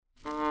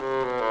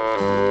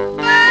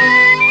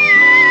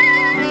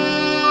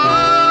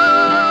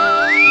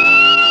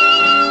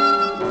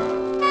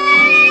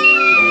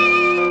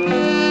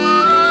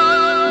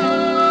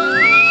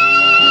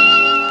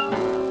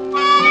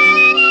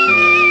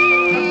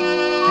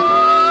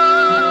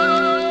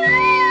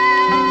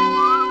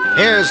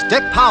Here's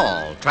Dick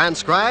Powell,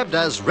 transcribed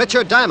as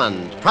Richard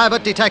Diamond,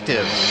 private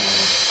detective.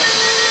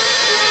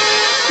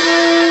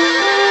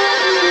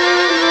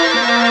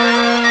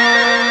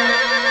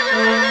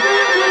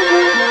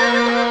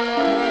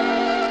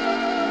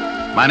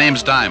 My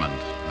name's Diamond,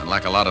 and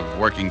like a lot of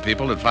working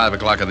people, at 5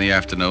 o'clock in the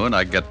afternoon,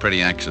 I get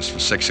pretty anxious for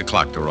 6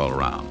 o'clock to roll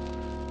around,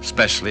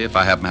 especially if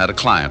I haven't had a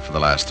client for the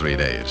last 3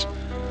 days.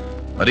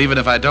 But even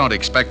if I don't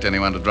expect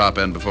anyone to drop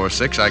in before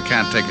 6, I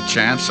can't take a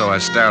chance, so I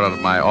stare out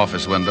of my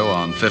office window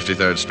on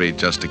 53rd Street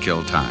just to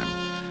kill time.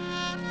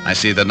 I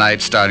see the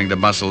night starting to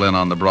muscle in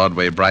on the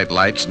Broadway bright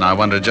lights, and I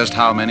wonder just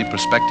how many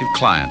prospective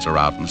clients are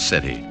out in the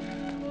city.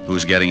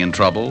 Who's getting in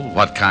trouble,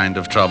 what kind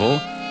of trouble,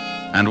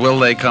 and will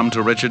they come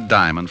to Richard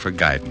Diamond for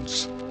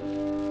guidance?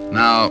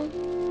 Now,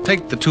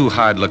 take the two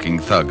hard-looking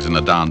thugs in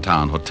a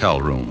downtown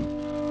hotel room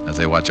as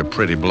they watch a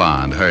pretty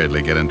blonde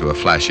hurriedly get into a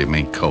flashy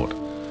mink coat.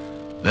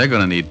 They're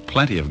going to need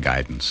plenty of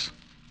guidance.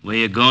 Where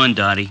you going,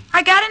 Dottie?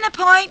 I got an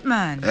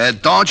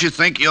appointment. Don't you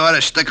think you ought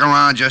to stick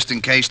around just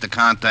in case the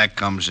contact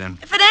comes in?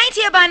 If it ain't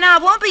here by now,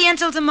 it won't be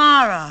until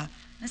tomorrow.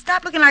 Now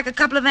stop looking like a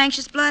couple of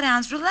anxious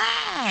bloodhounds.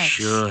 Relax.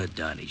 Sure,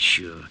 Dottie,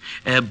 sure.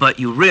 But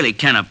you really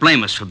cannot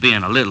blame us for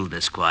being a little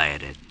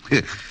disquieted.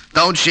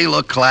 Don't she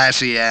look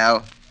classy,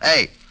 Al?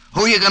 Hey,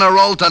 who you gonna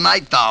roll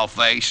tonight,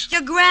 dollface?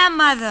 Your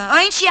grandmother. Or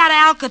ain't she out of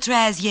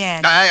Alcatraz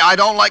yet? Hey, I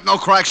don't like no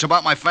cracks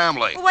about my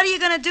family. Well, what are you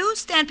gonna do,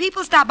 Stan?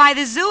 People stop by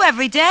the zoo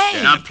every day.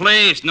 Now,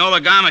 please, no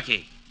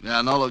logomachy.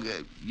 Yeah, no, look,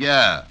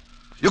 yeah.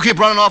 You keep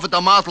running off at the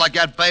mouth like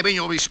that, baby, and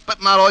you'll be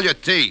spitting out all your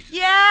teeth.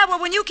 Yeah,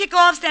 well, when you kick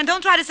off, Stan,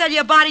 don't try to sell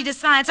your body to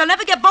science. I'll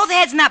never get both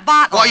heads in that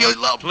bottle. Why, you...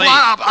 Please.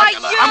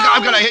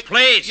 I'm gonna hit...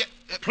 Please,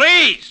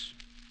 please.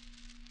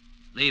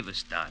 Leave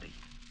us, Dottie.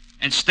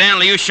 And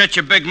Stanley, you shut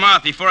your big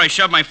mouth before I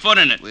shove my foot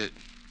in it.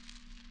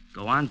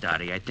 Go on,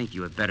 Dottie. I think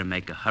you had better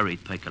make a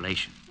hurried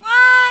percolation.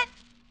 What?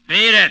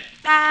 Beat it.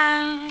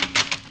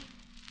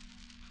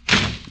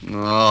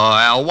 Oh,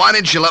 Al, why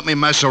didn't you let me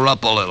mess her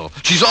up a little?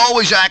 She's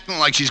always acting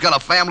like she's got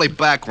a family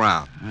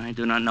background. I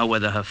do not know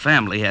whether her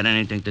family had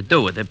anything to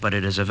do with it, but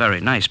it is a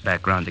very nice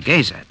background to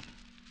gaze at.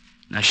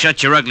 Now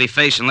shut your ugly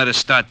face and let us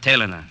start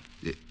tailing her.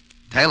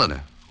 Tailing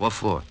her? What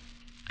for?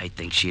 I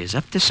think she is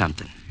up to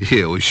something.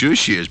 Yeah, well, sure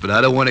she is, but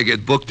I don't want to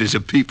get booked as a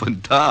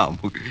peeping Tom.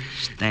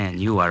 Stan,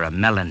 you are a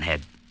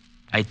melonhead.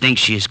 I think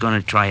she is going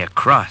to try a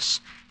cross.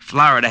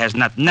 Florida has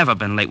never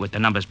been late with the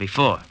numbers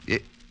before.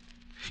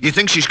 You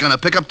think she's going to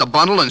pick up the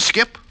bundle and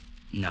skip?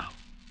 No.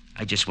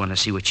 I just want to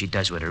see what she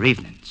does with her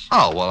evenings.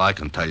 Oh, well, I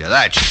can tell you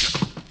that.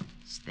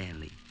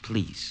 Stanley,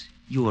 please.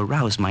 You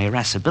arouse my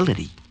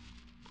irascibility.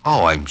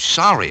 Oh, I'm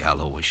sorry,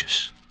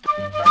 Aloysius.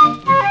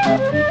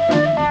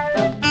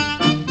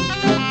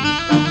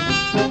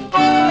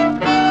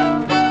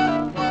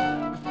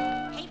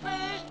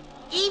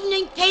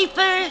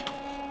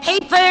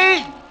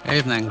 Paper.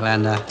 Evening,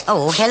 Glenda.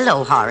 Oh,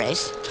 hello,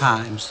 Horace.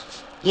 Times.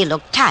 You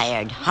look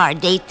tired. Hard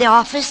day at the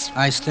office?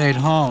 I stayed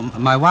home.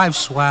 My wife's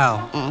swell.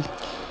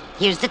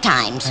 Here's the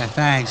Times. Yeah,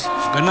 thanks.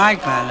 Good night,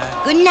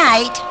 Glenda. Good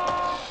night.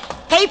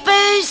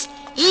 Papers.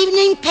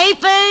 Evening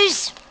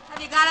papers.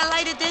 Have you got a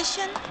late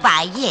edition?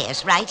 Why,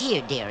 yes, right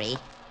here, dearie.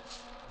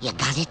 You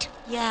got it?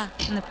 Yeah,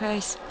 in the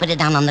purse. Put it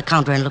down on the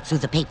counter and look through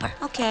the paper.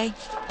 Okay.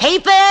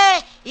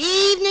 Paper.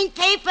 Evening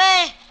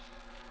paper.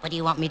 What do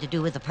you want me to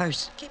do with the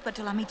purse? Keep it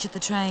till I meet you at the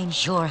train.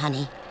 Sure,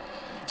 honey.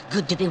 It's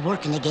good to be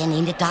working again,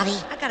 ain't it, Dottie?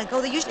 I gotta go.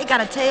 They usually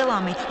got a tail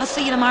on me. I'll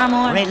see you tomorrow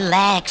morning.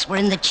 Relax. We're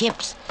in the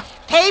chips.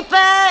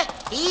 Paper.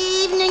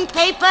 Evening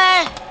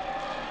paper.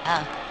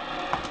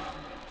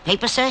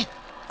 Paper, sir?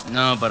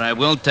 No, but I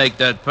will take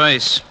that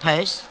purse.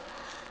 Purse?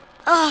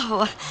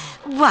 Oh,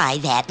 why,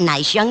 that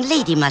nice young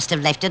lady must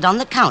have left it on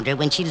the counter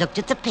when she looked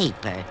at the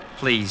paper.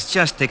 Please,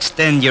 just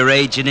extend your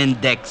agent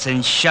index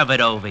and shove it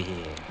over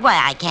here.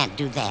 Why, I can't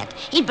do that.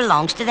 It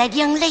belongs to that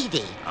young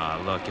lady.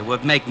 Oh, look, it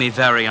would make me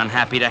very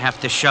unhappy to have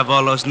to shove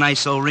all those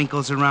nice old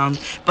wrinkles around,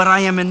 but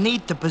I am in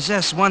need to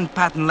possess one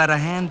patent leather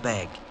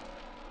handbag.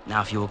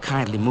 Now, if you will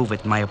kindly move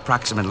it in my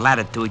approximate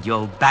latitude, you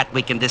old bat,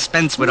 we can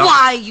dispense with all...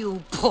 Why,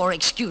 you poor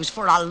excuse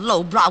for a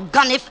lowbrow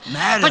gunnif.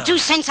 Madam. For 2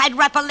 cents, I'd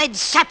wrap a lead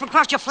sap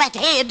across your flat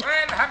head.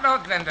 Well, hello,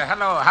 Glenda.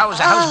 Hello.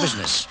 How's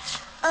business?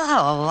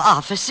 Oh,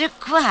 Officer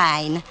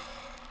Quine.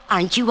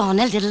 Aren't you on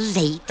a little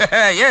late?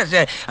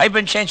 Yes, I've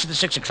been changed to the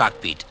 6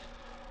 o'clock beat.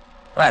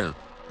 Well,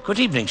 good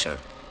evening, sir.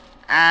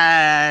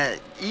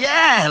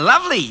 Yeah,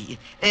 lovely.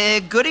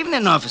 Good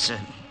evening, officer.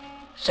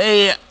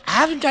 Say,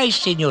 haven't I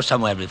seen you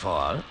somewhere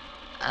before?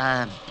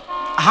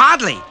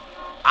 Hardly.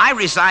 I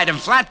reside in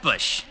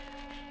Flatbush.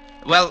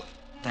 Well,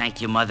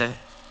 thank you, Mother.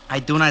 I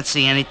do not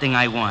see anything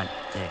I want.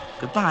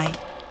 Goodbye.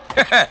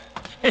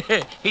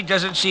 He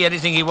doesn't see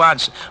anything he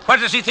wants. What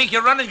does he think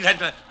you're running?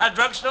 A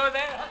drugstore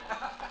there?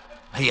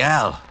 Hey,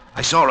 Al,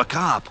 I saw a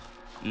cop.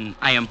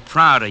 I am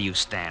proud of you,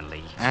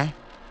 Stanley. Huh?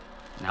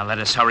 Now let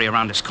us hurry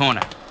around this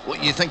corner.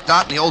 What, you think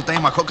Dot and the old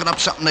dame are cooking up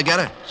something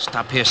together?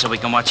 Stop here so we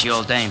can watch the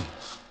old dame.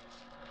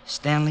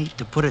 Stanley,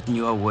 to put it in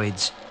your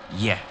words,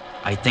 yeah,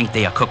 I think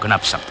they are cooking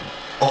up something.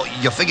 Oh,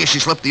 you figure she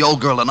slipped the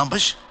old girl the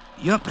numbers?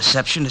 Your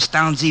perception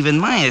astounds even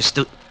my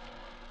astute.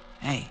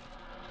 Hey,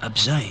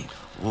 observe.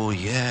 Oh,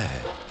 yeah.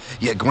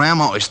 Your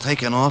grandma is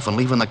taking off and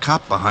leaving the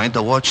cop behind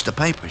to watch the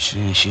papers.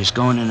 Yeah, she's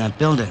going in that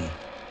building.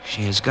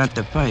 She has got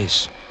the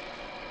purse.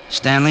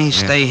 Stanley,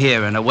 stay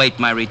here and await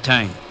my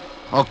return.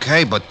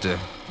 Okay, but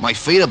my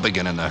feet are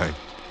beginning to hurt.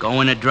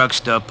 Go in a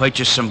drugstore,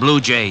 purchase some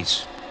Blue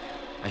Jays.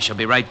 I shall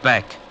be right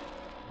back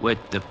with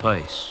the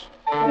purse.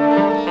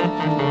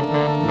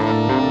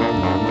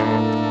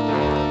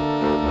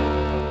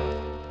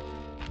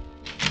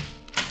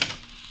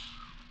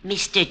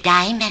 Mr.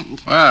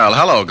 Diamond. Well,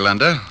 hello,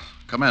 Glenda.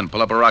 Come in,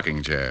 pull up a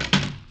rocking chair.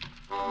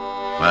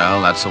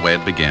 Well, that's the way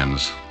it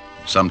begins.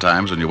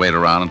 Sometimes when you wait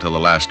around until the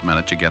last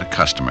minute, you get a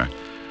customer.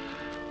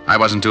 I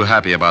wasn't too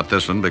happy about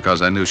this one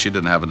because I knew she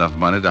didn't have enough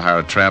money to hire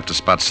a tramp to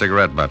spot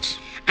cigarette butts.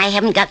 I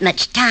haven't got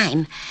much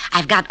time.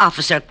 I've got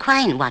Officer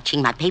Quine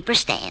watching my paper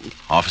stand.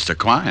 Officer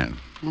Quine?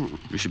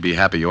 You should be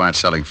happy you aren't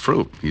selling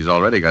fruit. He's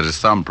already got his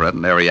thumbprint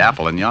in every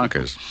apple in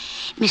Yonkers.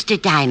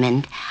 Mr.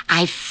 Diamond,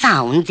 I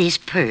found this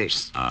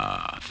purse.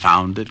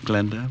 Found it,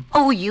 Glenda?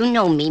 Oh, you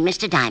know me,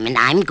 Mr. Diamond.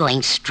 I'm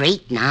going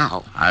straight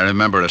now. I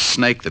remember a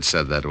snake that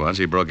said that once.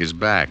 He broke his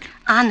back.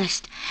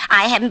 Honest,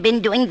 I haven't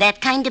been doing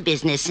that kind of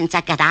business since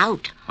I got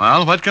out.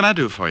 Well, what can I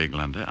do for you,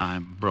 Glenda?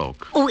 I'm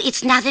broke. Oh,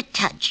 it's not a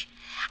touch.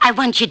 I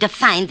want you to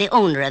find the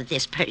owner of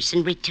this purse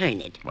and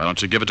return it. Why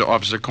don't you give it to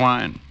Officer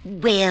Quine?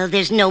 Well,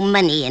 there's no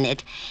money in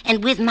it.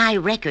 And with my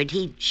record,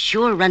 he'd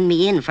sure run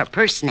me in for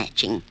purse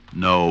snatching.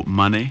 No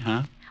money,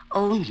 huh?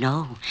 Oh,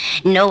 no.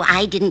 No,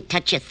 I didn't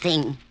touch a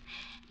thing.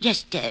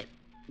 Just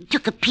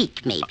took a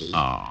peek, maybe.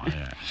 Oh,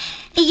 yeah.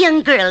 A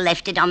young girl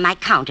left it on my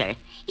counter.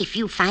 If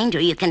you find her,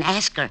 you can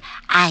ask her.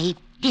 I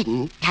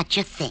didn't touch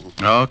a thing.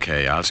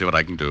 Okay, I'll see what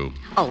I can do.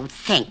 Oh,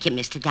 thank you,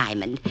 Mr.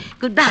 Diamond.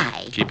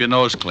 Goodbye. Keep your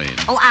nose clean.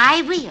 Oh,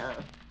 I will.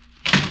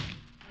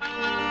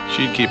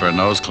 She'd keep her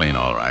nose clean,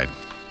 all right.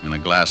 And a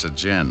glass of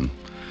gin.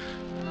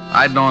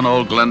 I'd known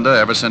old Glenda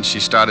ever since she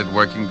started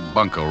working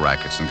bunco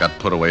rackets and got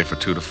put away for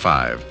 2 to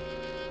 5.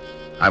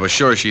 I was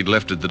sure she'd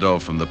lifted the dough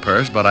from the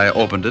purse, but I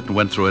opened it and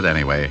went through it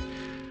anyway.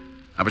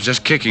 I was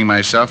just kicking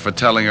myself for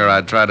telling her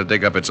I'd try to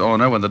dig up its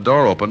owner when the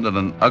door opened and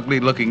an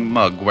ugly-looking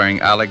mug wearing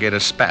alligator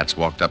spats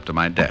walked up to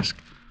my desk.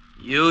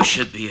 You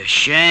should be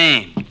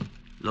ashamed,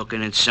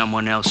 looking at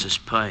someone else's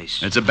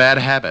purse. It's a bad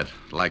habit,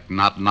 like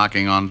not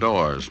knocking on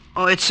doors.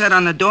 Oh, it said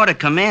on the door to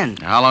come in.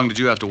 How long did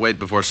you have to wait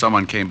before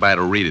someone came by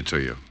to read it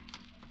to you?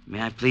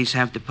 May I please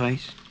have the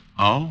purse?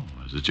 Oh,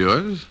 is it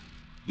yours?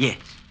 Yes.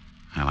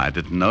 Well, I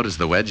didn't notice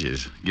the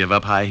wedges. Give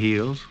up high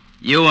heels?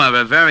 You are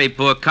a very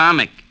poor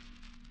comic.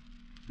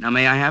 Now,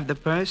 may I have the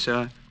purse,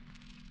 or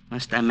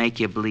must I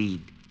make you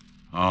bleed?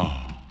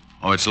 Oh,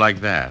 it's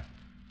like that.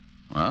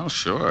 Well,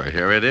 sure,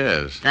 here it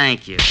is.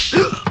 Thank you.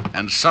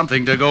 And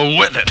something to go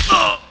with it.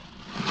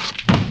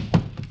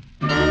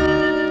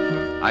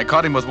 I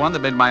caught him with one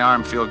that made my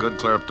arm feel good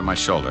clear up to my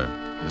shoulder.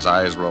 His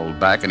eyes rolled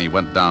back, and he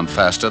went down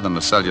faster than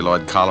the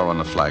celluloid collar on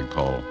the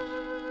flagpole.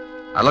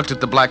 I looked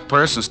at the black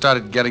purse and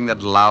started getting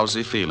that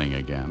lousy feeling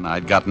again.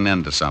 I'd gotten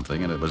into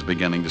something, and it was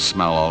beginning to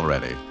smell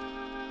already.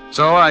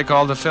 So I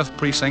called the 5th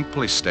Precinct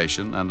Police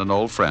Station and an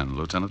old friend,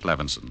 Lieutenant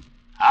Levinson.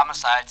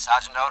 Homicide,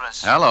 Sergeant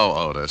Otis. Hello,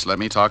 Otis. Let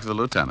me talk to the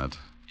lieutenant.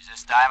 Is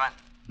this Diamond?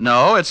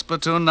 No, it's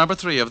platoon number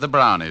 3 of the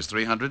Brownies,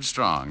 300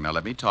 strong. Now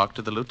let me talk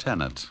to the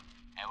lieutenant.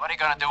 Hey, what are you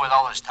going to do with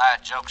all those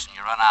tired jokes when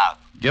you run out?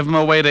 Give them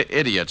away to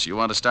idiots. You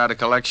want to start a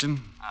collection?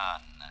 Oh,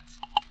 nuts.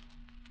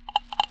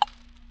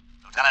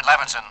 Lieutenant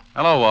Levinson.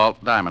 Hello,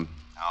 Walt. Diamond.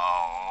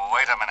 Oh,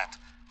 wait a minute.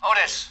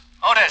 Otis!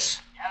 Otis!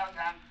 Yeah,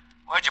 Lieutenant.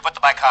 Where'd you put the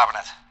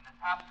bicarbonate? In the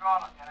top drawer,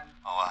 Lieutenant.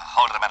 Oh,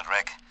 hold it a minute,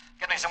 Rick.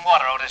 Get me some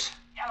water, Otis.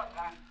 Yeah,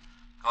 Lieutenant.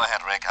 Go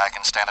ahead, Rick. I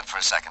can stand it for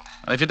a second.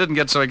 If you didn't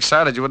get so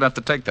excited, you wouldn't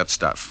have to take that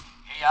stuff.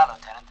 Here you are,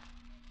 Lieutenant.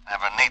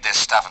 Never need this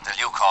stuff until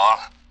you call.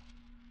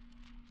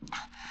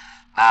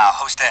 Now,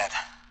 who's dead?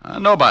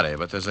 Nobody,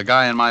 but there's a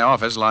guy in my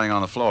office lying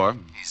on the floor.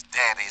 He's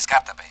dead. He's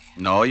got to be.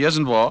 No, he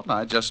isn't, Walt.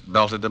 I just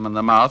belted him in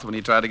the mouth when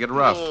he tried to get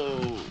rough.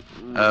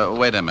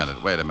 Wait a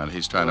minute.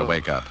 He's trying to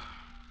wake up.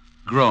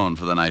 Groan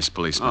for the nice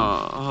policeman.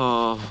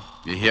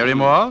 You hear him,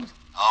 Walt?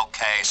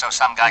 Okay, so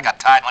some guy got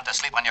tired and went to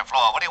sleep on your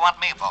floor. What do you want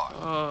me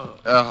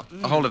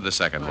for? Hold it a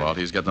second, Walt.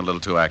 He's getting a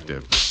little too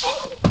active.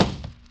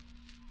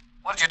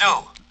 What did you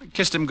do? I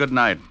kissed him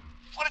goodnight.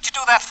 What did you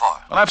do that for?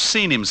 Well, I've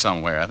seen him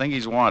somewhere. I think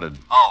he's wanted.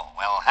 Oh,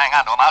 well, hang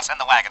on to him. I'll send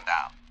the wagon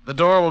down. The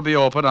door will be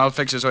open. I'll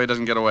fix it so he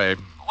doesn't get away.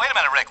 Wait a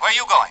minute, Rick. Where are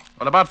you going?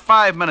 Well, about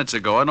 5 minutes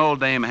ago, an old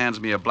dame hands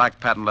me a black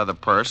patent leather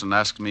purse and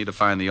asks me to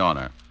find the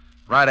owner.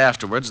 Right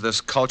afterwards,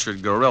 this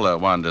cultured gorilla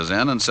wanders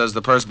in and says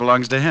the purse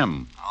belongs to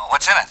him. Oh,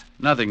 what's in it?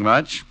 Nothing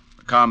much.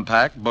 A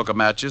compact, book of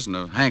matches, and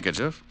a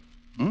handkerchief.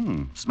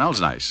 Smells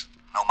nice.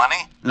 No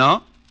money?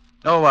 No?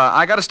 Oh,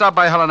 I got to stop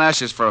by Helen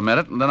Ash's for a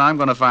minute, and then I'm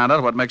going to find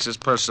out what makes this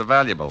purse so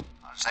valuable.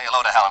 Say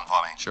hello to Helen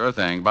for me. Sure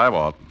thing. Bye,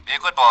 Walt. Be a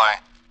good boy.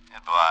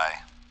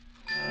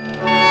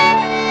 Goodbye.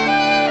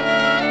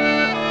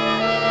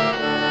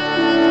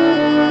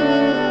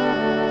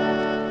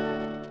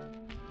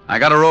 I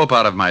got a rope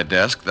out of my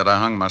desk that I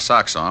hung my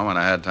socks on when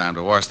I had time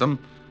to wash them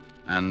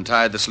and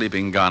tied the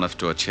sleeping Garniff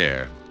to a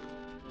chair.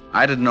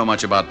 I didn't know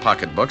much about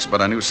pocketbooks,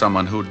 but I knew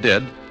someone who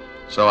did,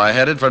 so I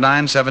headed for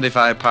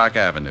 975 Park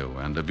Avenue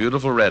and a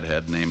beautiful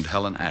redhead named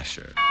Helen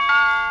Asher.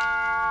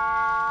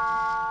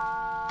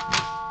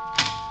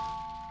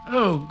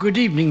 Oh, good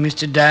evening,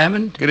 Mr.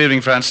 Diamond. Good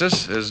evening,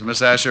 Francis. Is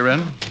Miss Asher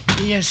in?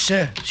 Yes,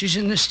 sir. She's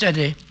in the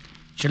study.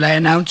 Shall I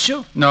announce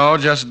you? No,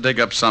 just dig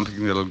up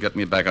something that'll get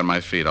me back on my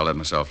feet. I'll let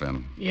myself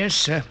in. Yes,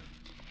 sir.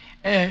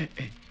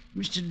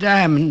 Mr.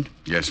 Diamond.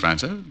 Yes,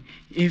 Francis?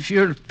 If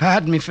you'll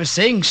pardon me for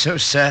saying so,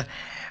 sir,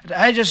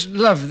 I just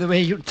love the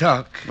way you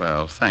talk.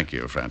 Well, thank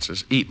you,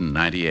 Francis. Eaton,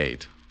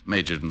 98.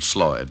 Majored in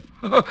Sloyd.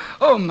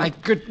 Oh, my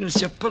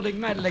goodness, you're pulling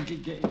my leg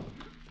again.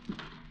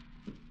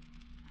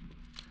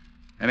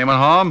 Anyone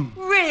home?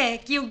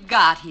 Rick, you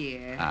got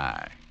here.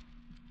 Hi.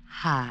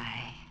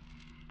 Hi.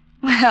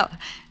 Well,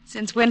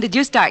 since when did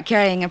you start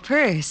carrying a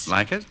purse?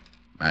 Like it?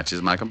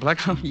 Matches my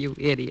complexion. You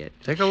idiot.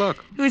 Take a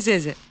look. Whose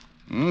is it?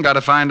 Got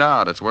to find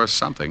out. It's worth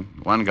something.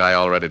 One guy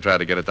already tried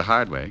to get it the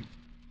hard way.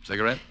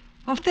 Cigarette?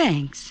 Oh,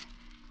 thanks.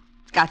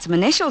 It's got some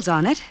initials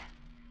on it.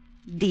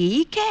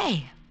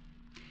 D.K.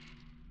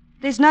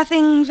 There's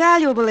nothing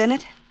valuable in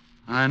it.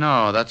 I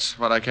know. That's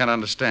what I can't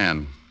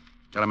understand.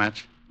 Got a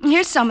match?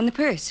 Here's some in the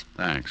purse.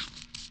 Thanks.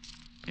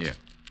 Here.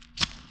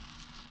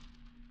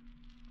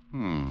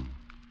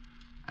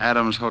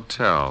 Adams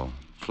Hotel.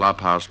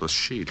 Flophouse with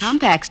sheets.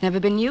 Compact's never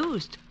been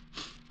used.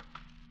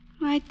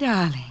 My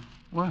darling.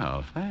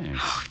 Well, thanks.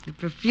 Oh, the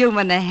perfume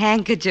and the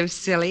handkerchief,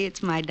 silly.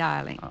 It's my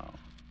darling. Oh,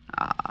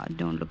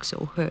 don't look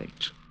so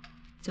hurt.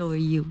 So are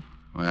you.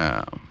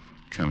 Well,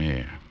 come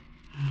here.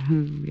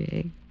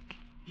 Rick.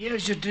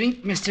 Here's your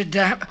drink, Mr.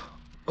 Diamond.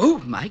 Oh,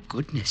 my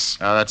goodness.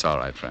 Oh, that's all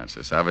right,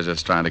 Francis. I was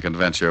just trying to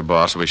convince your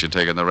boss we should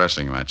take in the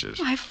wrestling matches.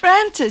 Why,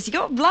 Francis,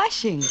 you're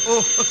blushing.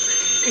 Oh,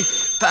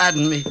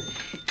 pardon me.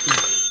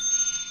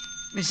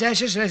 Miss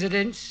Asher's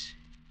residence?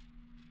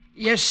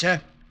 Yes, sir.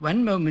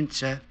 One moment,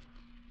 sir.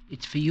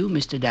 It's for you,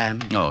 Mr.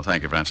 Diamond. Oh,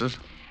 thank you, Francis.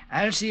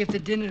 I'll see if the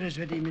dinner is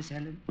ready, Miss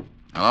Helen.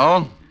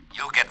 Hello?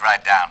 You get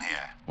right down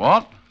here.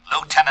 What?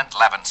 Lieutenant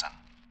Levinson.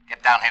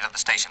 Get down here to the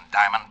station,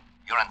 Diamond.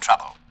 You're in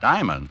trouble.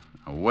 Diamond?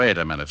 Oh, wait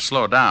a minute.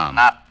 Slow down.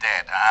 Not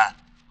dead, huh?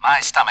 My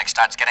stomach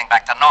starts getting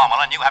back to normal,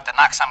 and you have to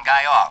knock some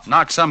guy off.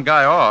 Knock some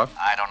guy off?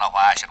 I don't know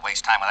why I should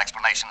waste time with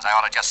explanations. I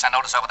ought to just send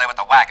Otis over there with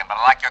the wagon, but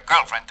I like your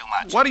girlfriend too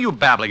much. What are you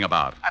babbling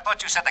about? I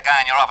thought you said the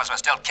guy in your office was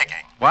still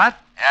kicking. What?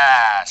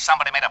 Yeah,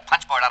 somebody made a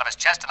punchboard out of his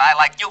chest, and I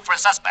like you for a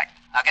suspect.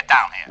 Now get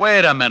down here.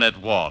 Wait a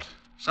minute, Walt.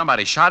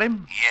 Somebody shot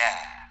him?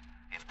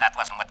 Yeah. If that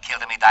wasn't what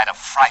killed him, he died of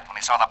fright when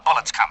he saw the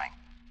bullets coming.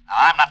 Now,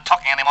 I'm not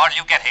talking anymore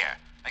till you get here.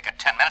 Make it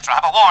 10 minutes or I'll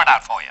have a warrant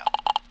out for you.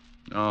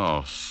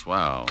 Oh,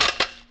 swell.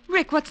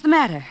 Rick, what's the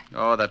matter?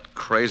 Oh, that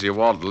crazy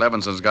Walt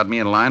Levinson's got me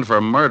in line for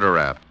a murder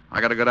rap. I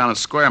gotta go down and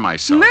square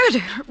myself.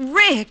 Murder?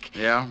 Rick!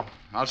 Yeah?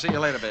 I'll see you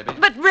later, baby.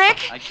 But,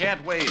 Rick... I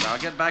can't wait. I'll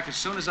get back as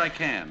soon as I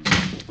can.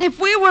 If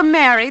we were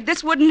married,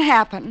 this wouldn't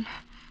happen.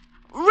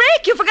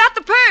 Rick, you forgot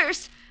the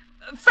purse.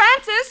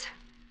 Francis?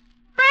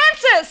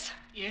 Francis!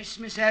 Yes,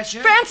 Miss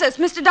Asher? Francis,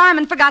 Mr.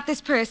 Diamond forgot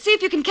this purse. See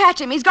if you can catch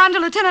him. He's gone to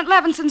Lieutenant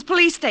Levinson's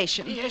police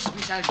station. Yes,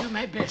 Miss, I'll do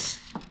my best.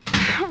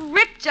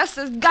 Rick just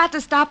has got to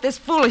stop this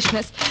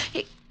foolishness.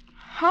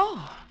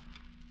 Oh.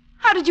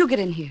 How did you get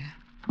in here?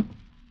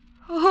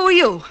 Who are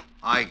you?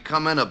 I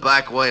come in a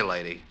back way,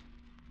 lady.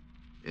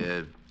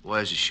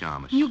 Where's the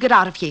shamus? You get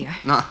out of here.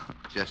 No,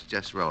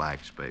 just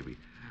relax, baby.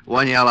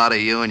 One yell out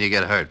of you and you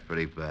get hurt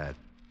pretty bad.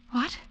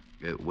 What?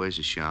 Where's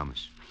the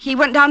shamus? He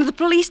went down to the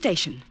police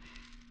station.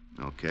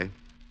 Okay.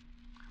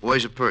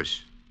 Where's the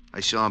purse? I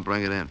saw him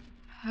bring it in.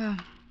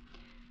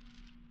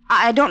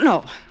 I don't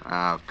know.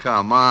 Oh,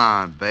 come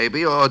on,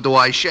 baby. Or do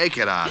I shake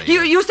it out of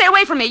you? You stay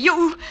away from me.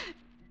 You...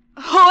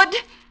 Hood?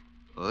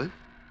 Hood?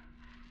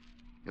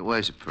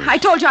 Where's the purse? I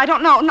told you I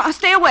don't know. No,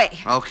 stay away.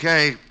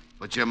 Okay,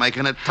 but you're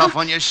making it tough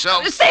on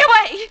yourself. Stay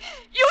away.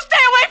 You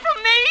stay away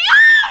from me.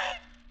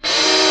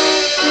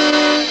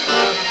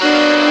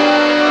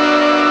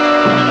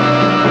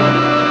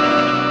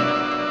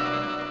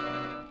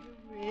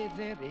 With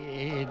her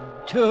head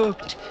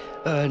tucked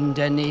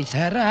underneath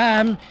her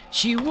arm,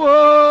 she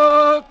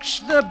walks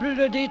the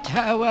bloody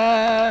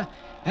tower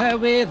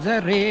with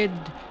her head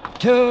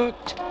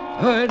tucked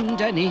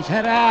underneath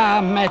her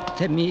arm at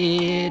the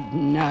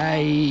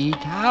midnight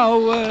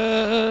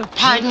hour.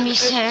 Pardon me,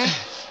 sir.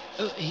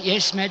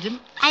 Yes, madam?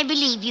 I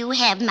believe you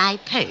have my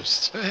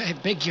purse. I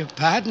beg your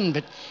pardon,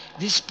 but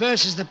this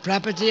purse is the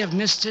property of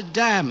Mr.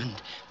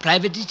 Diamond,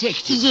 private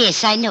detective.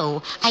 Yes, I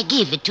know. I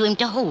gave it to him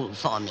to hold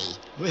for me.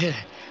 Well,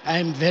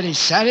 I'm very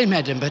sorry,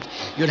 madam, but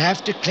you'll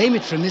have to claim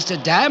it from Mr.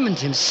 Diamond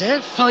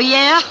himself. Oh,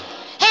 yeah?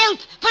 Help!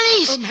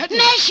 Police! Oh, madam.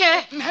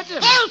 Measure!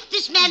 Madam! Help!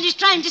 This man is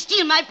trying to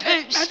steal my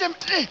purse. Madam,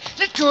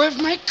 let go of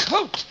my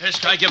coat. This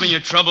guy giving you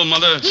trouble,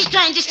 Mother? He's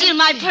trying to steal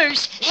my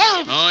purse.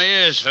 Help! Oh, he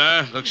is,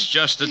 huh? Looks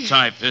just the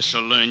type.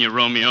 This'll learn you,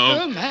 Romeo.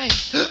 Oh, my.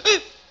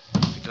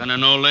 Got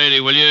an old lady,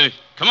 will you?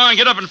 Come on,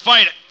 get up and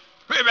fight it.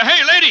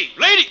 Hey, lady!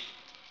 Lady!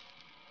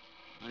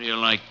 How do you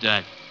like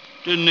that?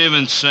 Didn't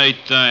even say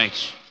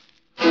thanks.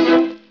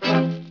 Now,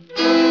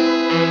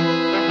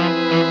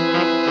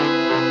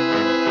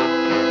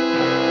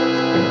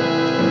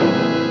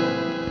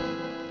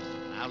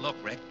 look,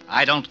 Rick,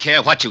 I don't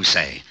care what you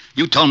say.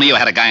 You told me you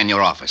had a guy in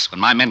your office. When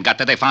my men got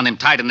there, they found him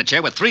tied in the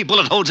chair with 3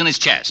 bullet holes in his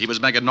chest. He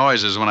was making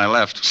noises when I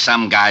left.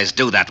 Some guys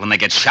do that when they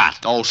get shot.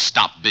 Oh,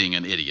 stop being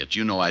an idiot.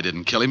 You know I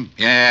didn't kill him.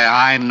 Yeah,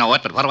 I know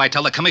it, but what do I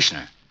tell the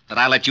commissioner? That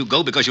I let you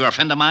go because you're a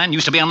friend of mine?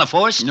 Used to be on the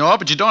force? No,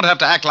 but you don't have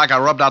to act like I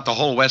rubbed out the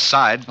whole West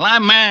Side. Well,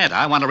 I'm mad.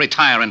 I want to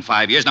retire in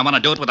 5 years, and I want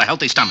to do it with a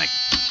healthy stomach.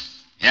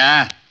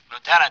 Yeah?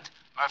 Lieutenant,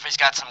 Murphy's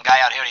got some guy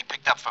out here he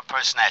picked up for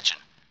purse snatching.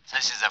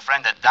 Says he's a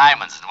friend of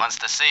Diamond's and wants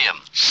to see him.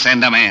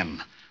 Send him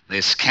in.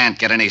 This can't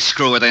get any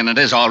screwier than it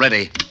is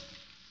already.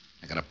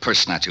 I got a purse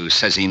snatcher who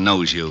says he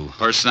knows you.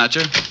 Purse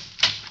snatcher?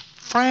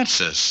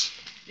 Francis.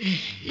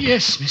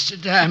 Yes,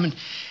 Mr. Diamond.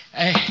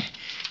 I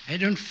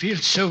don't feel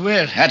so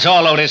well. That's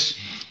all, Otis.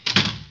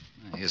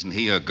 Isn't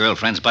he your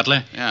girlfriend's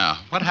butler? Yeah.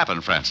 What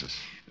happened, Francis?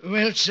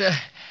 Well, sir,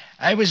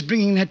 I was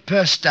bringing that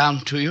purse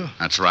down to you.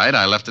 That's right.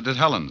 I left it at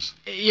Helen's.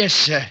 Yes,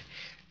 sir.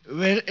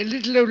 Well, a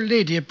little old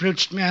lady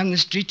approached me on the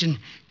street and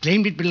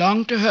claimed it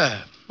belonged to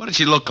her. What did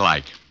she look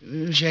like?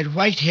 She had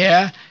white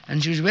hair,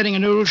 and she was wearing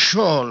an old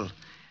shawl.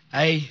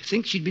 I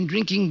think she'd been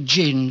drinking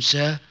gin,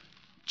 sir.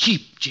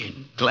 Cheap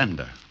gin.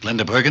 Glenda.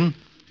 Glenda Bergen?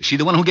 Is she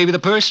the one who gave you the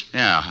purse?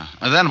 Yeah.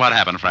 And then what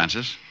happened,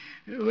 Francis?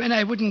 When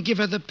I wouldn't give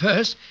her the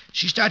purse,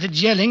 she started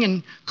yelling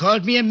and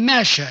called me a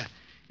masher.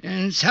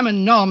 And some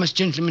enormous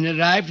gentleman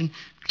arrived and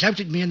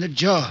clouted me in the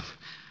jaw.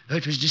 Oh,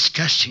 it was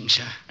disgusting,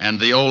 sir. And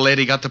the old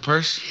lady got the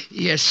purse?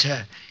 Yes,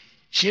 sir.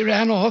 She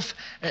ran off,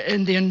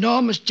 and the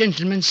enormous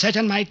gentleman sat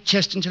on my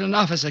chest until an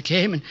officer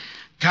came and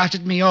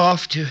carted me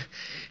off to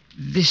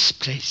this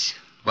place.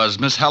 Was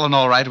Miss Helen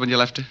all right when you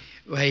left her?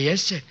 Why,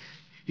 yes, sir.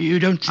 You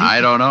don't think... I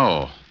don't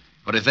know.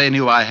 But if they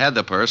knew I had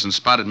the purse and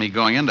spotted me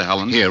going into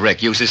Helen's... Here,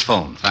 Rick, use his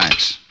phone.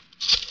 Thanks.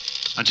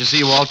 Don't you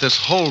see, Walt, this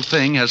whole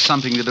thing has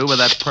something to do with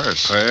that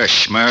purse.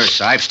 Purse,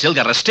 Schmerz. I've still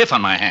got a stiff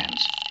on my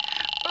hands.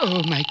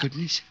 Oh, my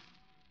goodness.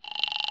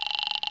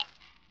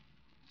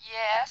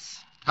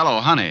 Yes?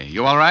 Hello, honey.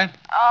 You all right?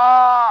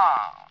 Oh.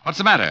 What's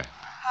the matter?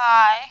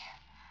 Hi.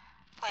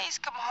 Please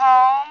come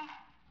home.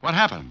 What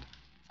happened?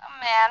 Some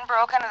man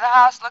broke into the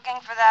house looking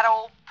for that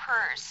old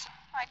purse.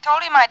 I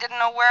told him I didn't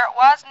know where it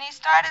was, and he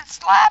started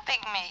slapping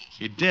me.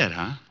 He did,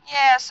 huh?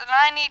 Yes, and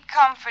I need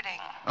comforting.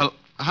 Well,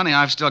 honey,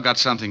 I've still got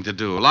something to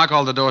do. Lock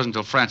all the doors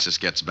until Francis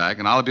gets back,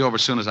 and I'll be over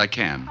as soon as I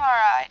can. All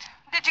right.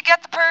 Did you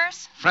get the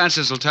purse?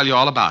 Francis will tell you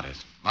all about it.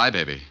 Bye,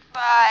 baby.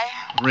 Bye.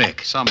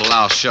 Rick. Some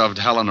louse shoved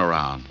Helen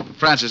around.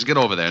 Francis, get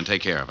over there and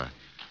take care of her.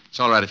 It's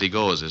all right if he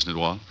goes, isn't it,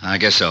 Walt? I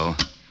guess so.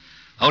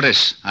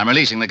 Otis, I'm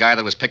releasing the guy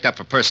that was picked up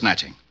for purse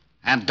snatching.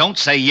 And don't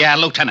say, yeah,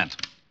 Lieutenant.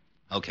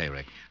 Okay,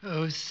 Rick.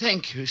 Oh,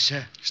 thank you,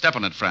 sir. Step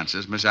on it,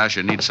 Francis. Miss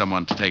Asher needs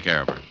someone to take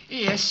care of her.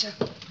 Yes, sir.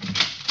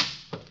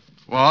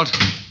 Walt,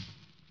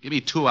 give me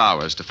 2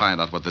 hours to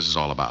find out what this is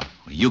all about.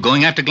 Are you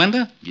going after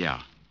Glenda?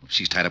 Yeah. If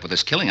she's tied up with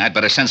this killing, I'd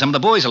better send some of the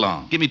boys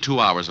along. Give me 2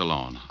 hours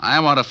alone. I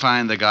want to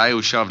find the guy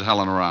who shoved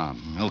Helen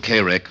around.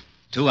 Okay, Rick.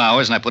 2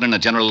 hours, and I put in a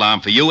general alarm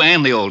for you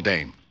and the old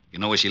dame. You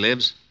know where she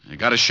lives? I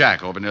got a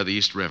shack over near the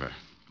East River.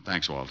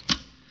 Thanks, Walt.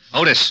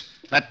 Otis,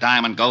 let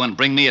Diamond go and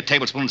bring me a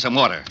tablespoon and some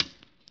water.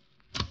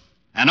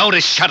 And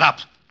Otis, shut up.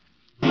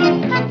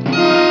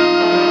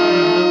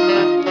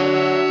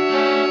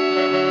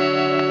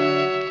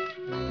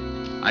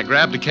 I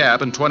grabbed a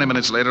cab, and 20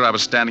 minutes later, I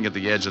was standing at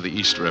the edge of the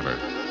East River.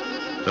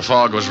 The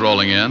fog was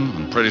rolling in,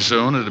 and pretty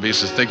soon it'd be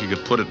so thick you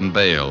could put it in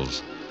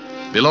bales.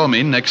 Below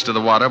me, next to the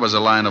water, was a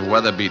line of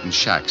weather-beaten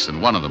shacks,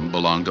 and one of them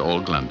belonged to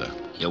old Glenda.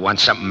 You want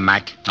something,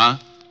 Mac? Huh?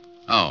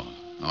 Oh,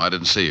 I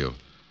didn't see you.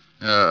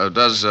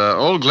 Does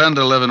old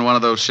Glenda live in one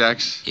of those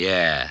shacks?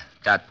 Yeah,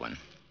 that one.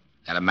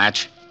 Got a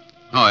match?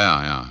 Oh,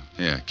 yeah.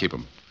 Here, keep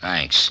them.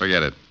 Thanks.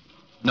 Forget it.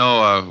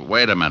 No,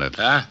 wait a minute.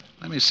 Huh?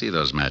 Let me see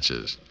those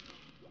matches.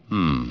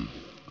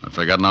 I've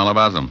forgotten all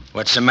about them.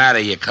 What's the matter?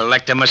 You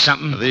collect them or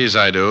something? These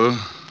I do.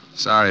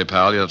 Sorry,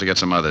 pal. You'll have to get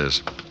some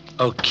others.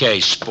 Okay,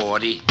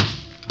 Sporty.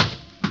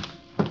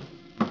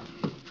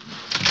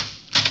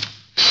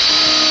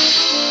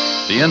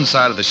 The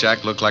inside of the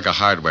shack looked like a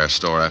hardware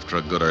store after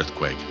a good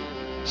earthquake.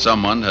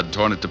 Someone had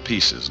torn it to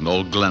pieces, and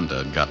old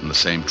Glenda had gotten the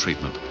same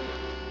treatment.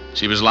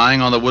 She was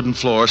lying on the wooden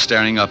floor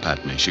staring up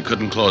at me. She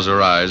couldn't close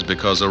her eyes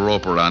because the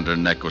rope around her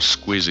neck was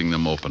squeezing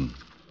them open.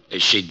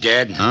 Is she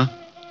dead? Huh?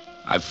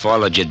 I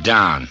followed you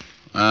down.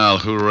 Well,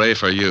 hooray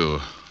for you.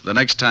 The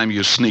next time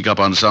you sneak up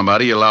on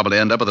somebody, you're liable to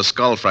end up with a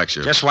skull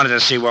fracture. Just wanted to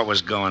see what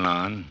was going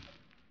on.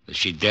 Is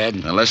she dead?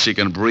 Unless she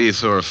can breathe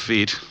through her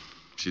feet.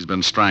 She's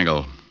been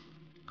strangled.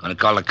 Gonna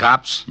call the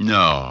cops?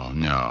 No.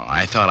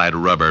 I thought I'd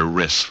rub her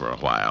wrists for a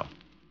while.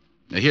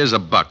 Now, here's a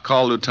buck.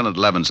 Call Lieutenant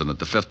Levinson at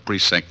the 5th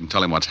Precinct and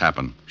tell him what's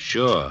happened.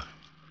 Sure.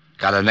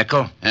 Got a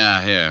nickel?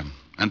 Yeah, here.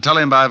 And tell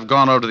him I've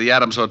gone over to the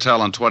Adams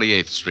Hotel on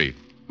 28th Street.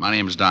 My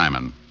name's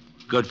Diamond.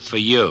 Good for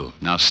you.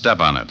 Now step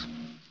on it.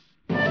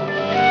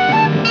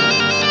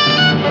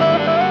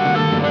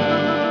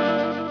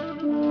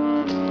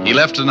 He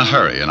left in a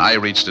hurry, and I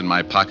reached in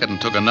my pocket and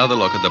took another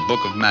look at the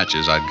book of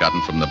matches I'd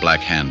gotten from the black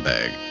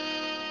handbag.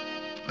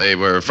 They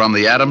were from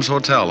the Adams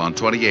Hotel on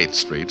 28th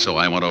Street, so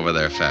I went over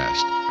there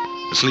fast.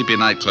 The sleepy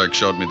night clerk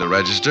showed me the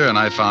register, and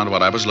I found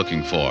what I was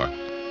looking for.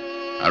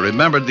 I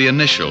remembered the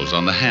initials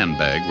on the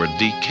handbag were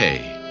D.K.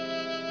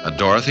 A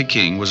Dorothy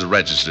King was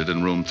registered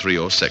in room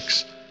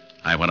 306.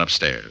 I went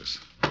upstairs.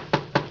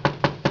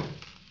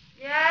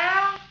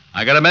 Yeah?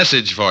 I got a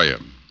message for you.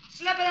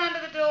 Slip it under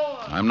the door.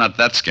 I'm not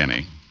that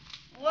skinny.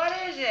 What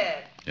is it?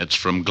 It's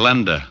from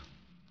Glenda.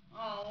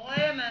 Oh,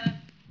 wait a minute.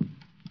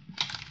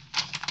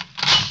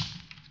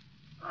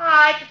 All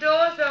right, the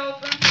door's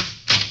open.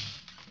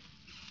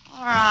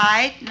 All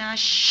right, now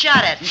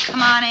shut it and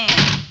come on in.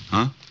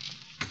 Huh?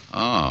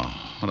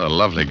 Oh, what a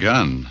lovely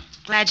gun.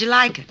 Glad you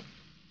like it.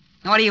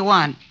 Now, what do you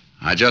want?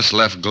 I just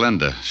left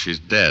Glenda. She's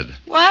dead.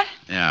 What?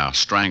 Yeah,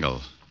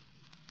 strangled.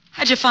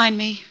 How'd you find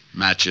me?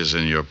 Matches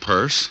in your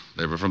purse.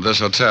 They were from this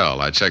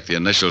hotel. I checked the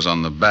initials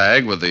on the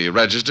bag with the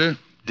register.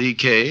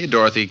 D.K.,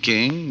 Dorothy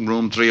King,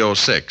 room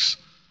 306.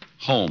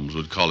 Holmes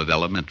would call it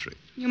elementary.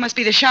 You must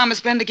be the shamus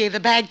Glenda gave the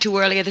bag to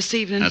earlier this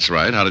evening. That's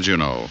right. How did you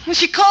know? Well,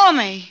 she called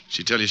me.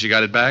 She tell you she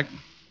got it back?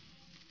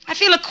 I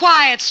feel a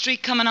quiet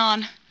streak coming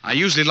on. I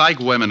usually like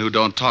women who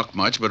don't talk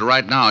much, but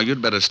right now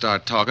you'd better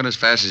start talking as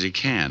fast as you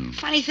can.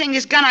 Funny thing,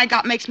 this gun I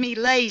got makes me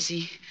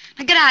lazy.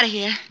 Now get out of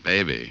here.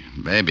 Baby,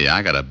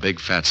 I got a big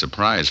fat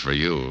surprise for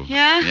you.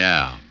 Yeah?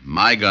 Yeah.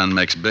 My gun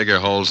makes bigger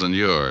holes than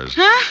yours.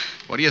 Huh?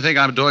 What do you think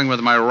I'm doing with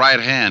my right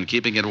hand,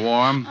 keeping it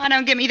warm? Oh,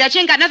 don't give me that.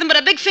 You ain't got nothing but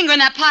a big finger in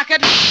that pocket.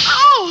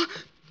 Oh!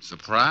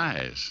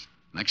 Surprise.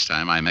 Next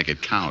time I make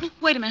it count.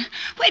 Wait a minute.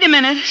 Wait a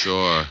minute.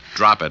 Sure.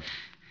 Drop it.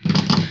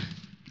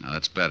 Now,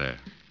 that's better.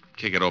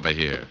 Kick it over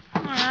here.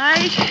 All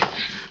right.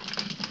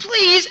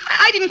 Please,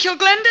 I didn't kill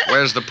Glenda.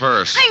 Where's the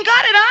purse? I ain't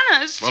got it,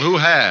 honest. Well, who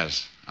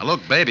has? Now,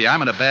 look, baby,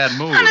 I'm in a bad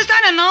mood. Honest, I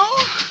don't know.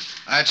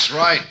 That's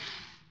right.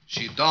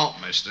 She don't,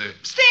 mister.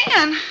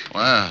 Stan.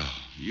 Well,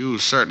 you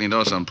certainly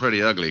know some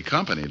pretty ugly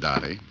company,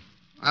 Dottie.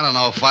 I don't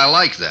know if I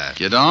like that.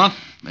 You don't?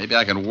 Maybe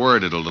I can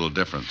word it a little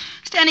different.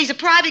 Stan, he's a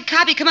private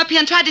cop. He come up here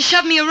and tried to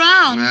shove me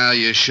around. Well,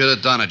 you should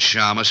have done it,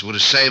 Shamus. It would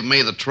have saved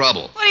me the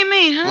trouble. What do you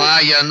mean, huh?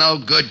 Why, you no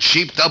good,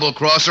 cheap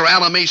double-crosser.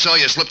 Al and me saw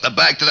you slip the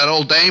bag to that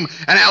old dame,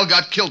 and Al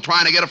got killed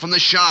trying to get it from the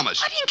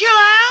Shamus. I didn't kill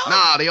Al.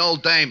 No, the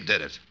old dame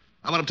did it.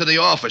 I went up to the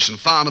office and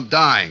found him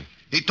dying.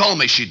 He told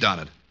me she'd done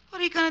it.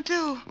 What are you going to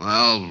do?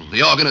 Well,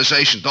 the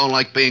organization don't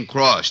like being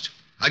crossed.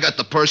 I got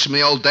the purse from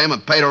the old dame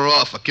and paid her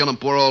off for killing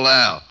poor old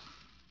Al.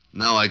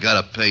 Now I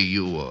gotta pay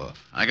you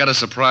off. I got a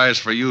surprise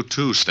for you,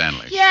 too,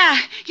 Stanley. Yeah.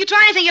 You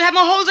try anything, you'll have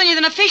more holes on you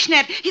than a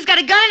fishnet. He's got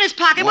a gun in his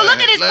pocket. Well, look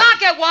at his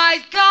pocket,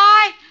 wise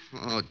guy.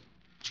 Oh,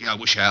 gee, I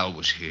wish Al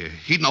was here.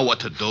 He'd know what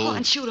to do. Go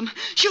on, shoot him.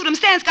 Shoot him.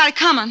 Stan's got it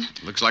coming.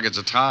 Looks like it's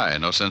a tie.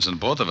 No sense in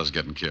both of us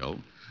getting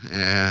killed.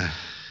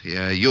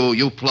 Yeah,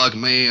 you plug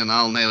me, and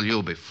I'll nail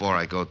you before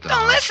I go down.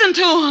 Don't listen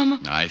to him.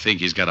 I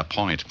think he's got a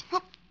point.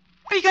 What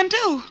are you going to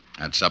do?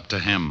 That's up to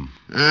him.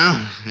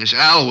 Well, as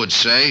Al would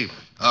say,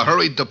 a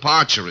hurried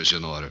departure is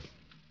in order.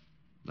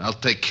 I'll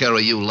take care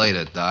of you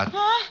later, Dot.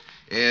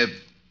 Huh?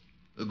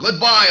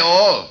 Goodbye,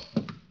 all.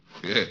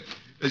 Yeah,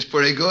 it's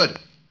pretty good.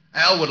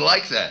 Al would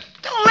like that.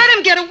 Don't let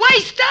him get away.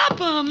 Stop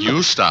him.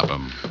 You stop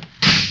him.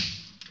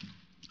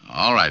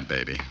 All right,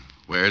 baby.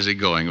 Where's he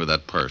going with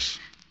that purse?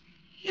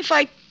 If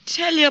I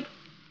tell you,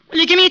 will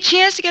you give me a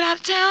chance to get out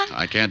of town?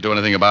 I can't do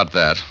anything about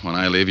that. When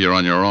I leave, you're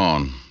on your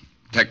own.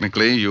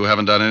 Technically, you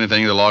haven't done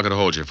anything the law could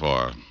hold you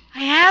for. I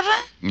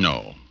haven't?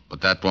 No,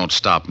 but that won't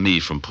stop me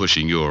from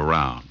pushing you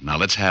around. Now,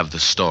 let's have the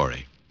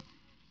story.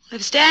 Well,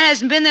 if Stan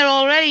hasn't been there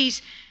already,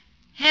 he's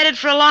headed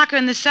for a locker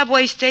in the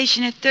subway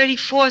station at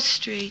 34th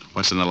Street.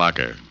 What's in the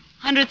locker?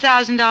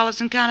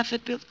 $100,000 in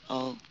counterfeit bills.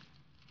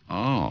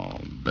 Oh,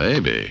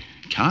 baby.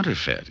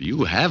 Counterfeit.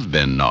 You have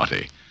been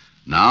naughty.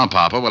 Now,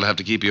 Papa, we'll have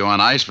to keep you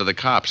on ice for the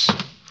cops.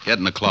 Get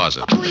in the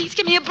closet. Oh, please,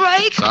 give me a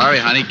break. Sorry,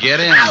 honey.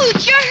 Get in.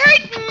 Ouch, you're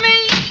hurting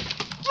me.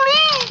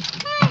 Please.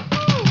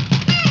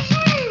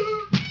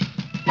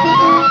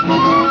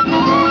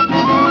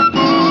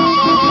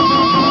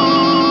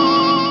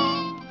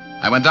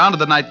 I went down to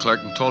the night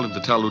clerk and told him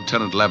to tell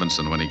Lieutenant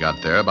Levinson when he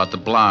got there about the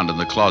blonde in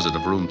the closet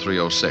of room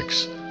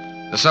 306.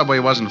 The subway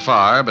wasn't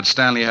far, but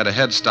Stanley had a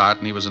head start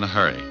and he was in a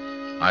hurry.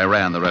 I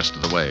ran the rest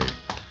of the way.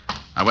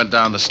 I went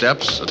down the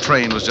steps. A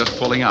train was just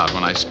pulling out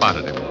when I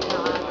spotted him.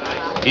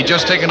 He'd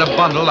just taken a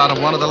bundle out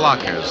of one of the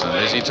lockers, and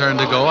as he turned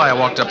to go, I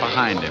walked up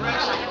behind him.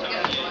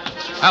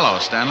 Hello,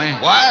 Stanley.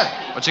 What?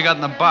 What you got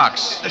in the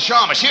box? The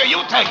Shamus. Here,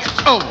 you take it.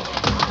 Oh!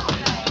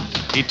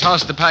 He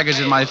tossed the package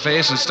in my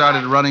face and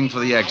started running for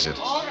the exit.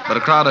 But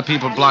a crowd of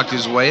people blocked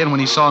his way, and when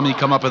he saw me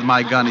come up with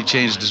my gun, he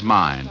changed his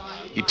mind.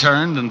 He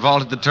turned and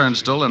vaulted the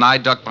turnstile, and I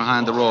ducked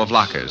behind the row of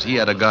lockers. He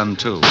had a gun,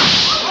 too.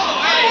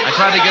 I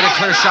tried to get a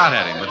clear shot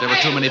at him, but there were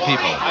too many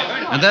people.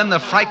 And then the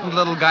frightened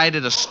little guy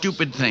did a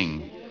stupid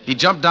thing. He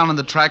jumped down on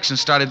the tracks and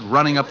started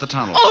running up the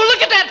tunnel. Oh,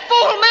 look at that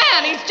fool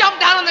man. He's jumped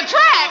down on the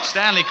tracks.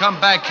 Stanley, come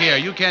back here.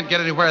 You can't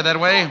get anywhere that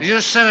way.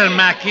 You said it,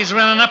 Mac. He's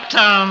running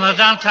uptown on the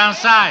downtown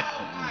side.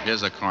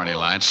 Here's a corny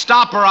line.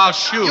 Stop or I'll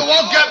shoot. You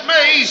won't get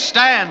me.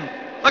 Stand.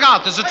 Look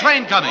out. There's a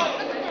train coming.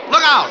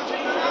 Look out.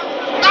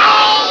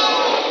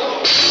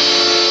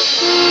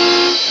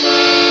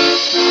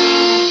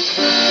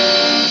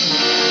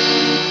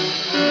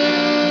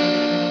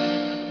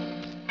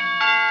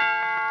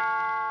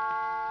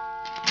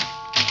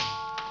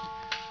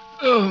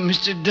 Oh,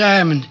 Mr.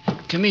 Diamond,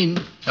 come in.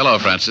 Hello,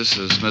 Francis.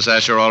 Is Miss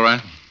Asher all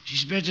right?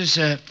 She's better,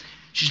 sir.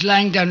 She's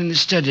lying down in the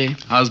study.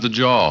 How's the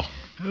jaw?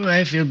 Oh,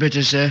 I feel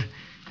better, sir.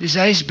 This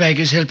ice bag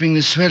is helping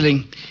the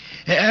swelling.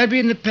 I'll be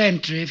in the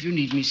pantry if you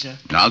need me, sir.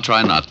 I'll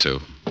try not to.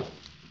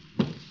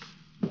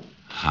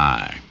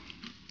 Hi.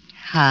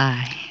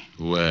 Hi.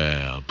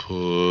 Well,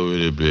 poor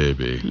little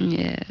baby.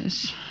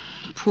 Yes.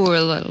 Poor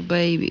little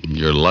baby.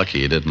 You're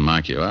lucky he didn't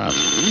knock you out.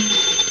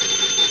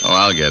 Oh,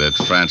 I'll get it.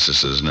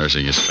 Francis is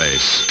nursing his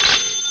face.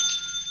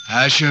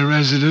 Asher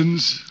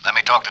residence? Let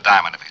me talk to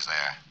Diamond if he's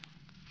there.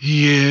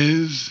 He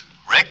is.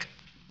 Rick?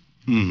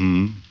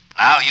 Mm-hmm.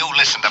 Now, you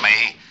listen to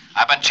me.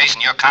 I've been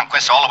chasing your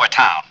conquests all over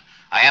town.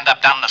 I end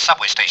up down in the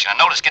subway station and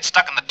notice get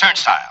stuck in the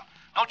turnstile.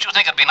 Don't you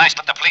think it'd be nice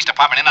to let the police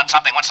department in on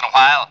something once in a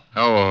while?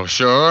 Oh,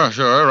 sure.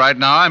 Right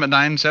now, I'm at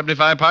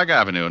 975 Park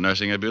Avenue,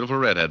 nursing a beautiful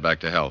redhead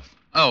back to health.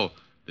 Oh,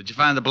 did you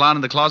find the blonde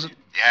in the closet?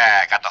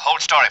 Yeah, I got the whole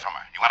story from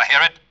her. You want to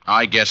hear it?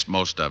 I guessed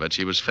most of it.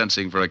 She was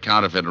fencing for a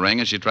counterfeit ring,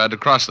 and she tried to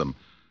cross them.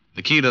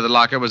 The key to the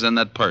locker was in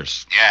that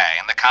purse. Yeah,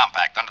 in the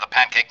compact, under the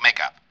pancake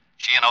makeup.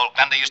 She and old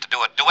Glenda used to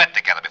do a duet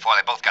together before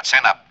they both got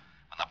sent up.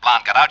 When the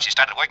blonde got out, she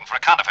started working for a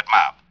counterfeit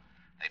mob.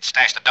 They'd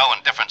stashed the dough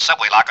in different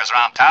subway lockers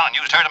around town and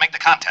used her to make the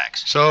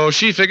contacts. So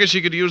she figured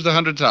she could use the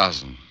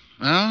 100,000.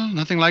 Well,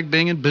 nothing like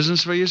being in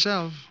business for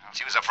yourself. Well,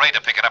 she was afraid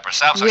to pick it up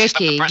herself, so she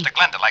slipped the purse to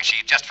Glenda like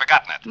she'd just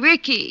forgotten it.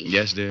 Ricky.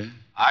 Yes, dear?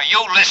 Are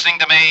you listening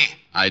to me?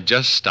 I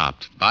just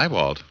stopped. Bye,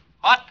 Walt.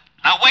 What?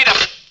 Now, wait a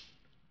minute.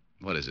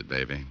 What is it,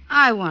 baby?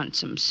 I want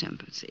some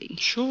sympathy.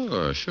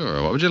 Sure.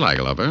 What would you like,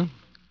 lover?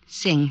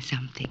 Sing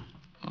something.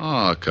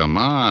 Oh, come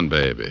on,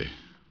 baby.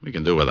 We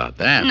can do without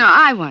that. No,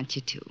 I want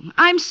you to.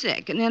 I'm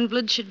sick. An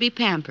invalid should be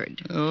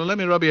pampered. Oh, let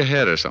me rub your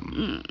head or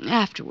something.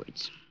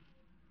 Afterwards.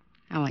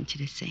 I want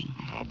you to sing.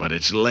 Oh, but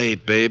it's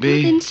late,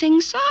 baby. Well, then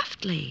sing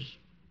softly.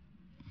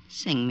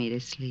 Sing me to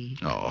sleep.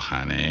 Oh,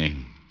 honey.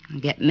 I'll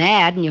get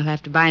mad and you'll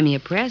have to buy me a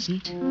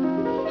present.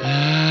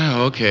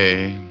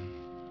 Okay.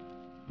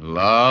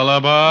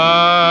 Lullaby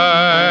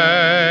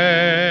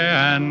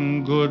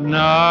and good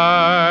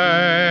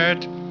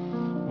night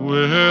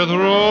with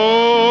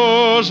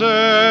roses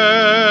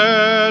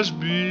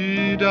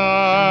bedight.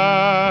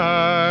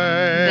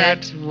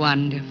 That's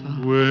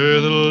wonderful.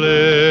 With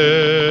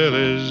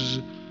lilies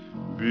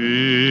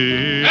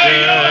bedecked.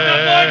 Hey, you at the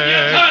board in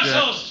your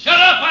consoles! Shut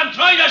up, I'm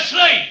trying to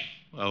sleep!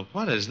 Well,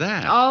 what is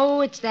that? Oh,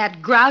 it's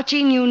that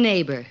grouchy new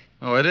neighbor.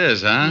 Oh, it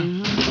is, huh?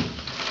 Mm-hmm.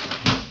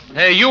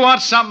 Hey, you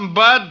want something,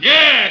 bud?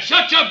 Yeah,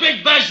 shut your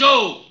big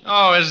bazoo!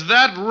 Oh, is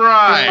that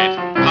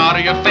right? Powder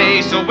your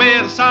face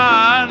with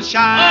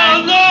sunshine.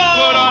 Oh,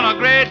 no! Put on a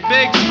great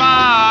big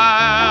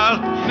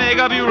smile. Make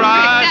up your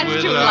eyes Rick,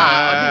 with too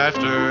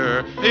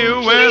laughter.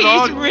 You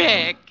Please,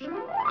 Rick.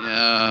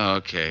 Yeah,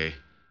 okay.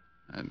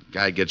 That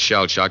guy gets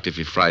shell-shocked if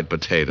he fried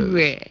potatoes.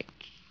 Rick.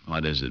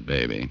 What is it,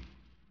 baby?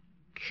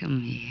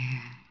 Come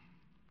here.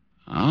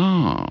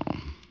 Oh.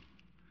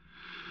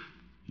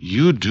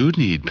 You do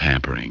need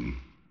pampering.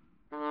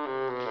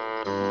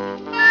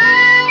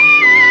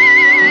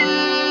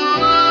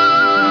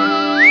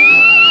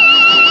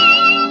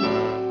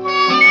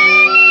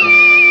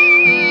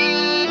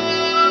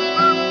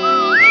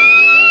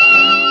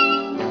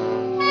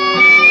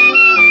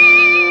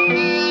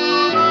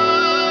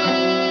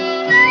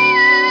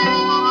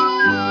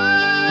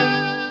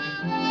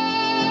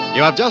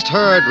 You have just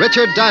heard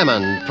Richard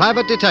Diamond,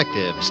 Private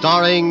Detective,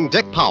 starring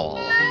Dick Powell.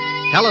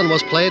 Helen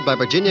was played by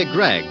Virginia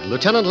Gregg,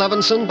 Lieutenant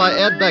Levinson by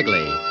Ed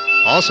Begley.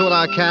 Also in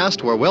our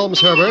cast were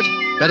Wilms Herbert,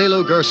 Betty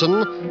Lou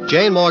Gerson,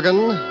 Jane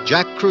Morgan,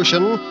 Jack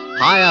Crucian,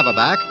 Hy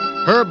Averback,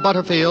 Herb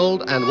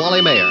Butterfield, and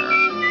Wally Mayer.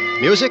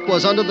 Music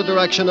was under the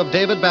direction of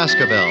David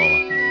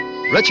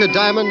Baskerville. Richard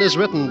Diamond is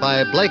written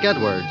by Blake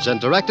Edwards and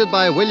directed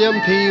by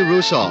William P.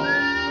 Rousseau.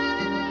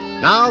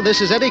 Now, this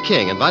is Eddie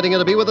King inviting you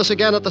to be with us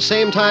again at the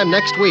same time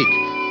next week,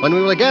 when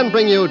we will again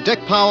bring you Dick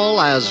Powell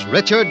as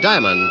Richard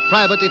Diamond,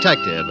 Private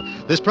Detective.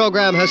 This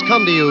program has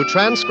come to you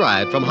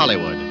transcribed from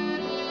Hollywood.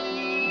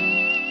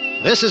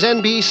 This is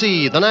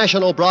NBC, the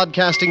national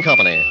broadcasting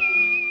company.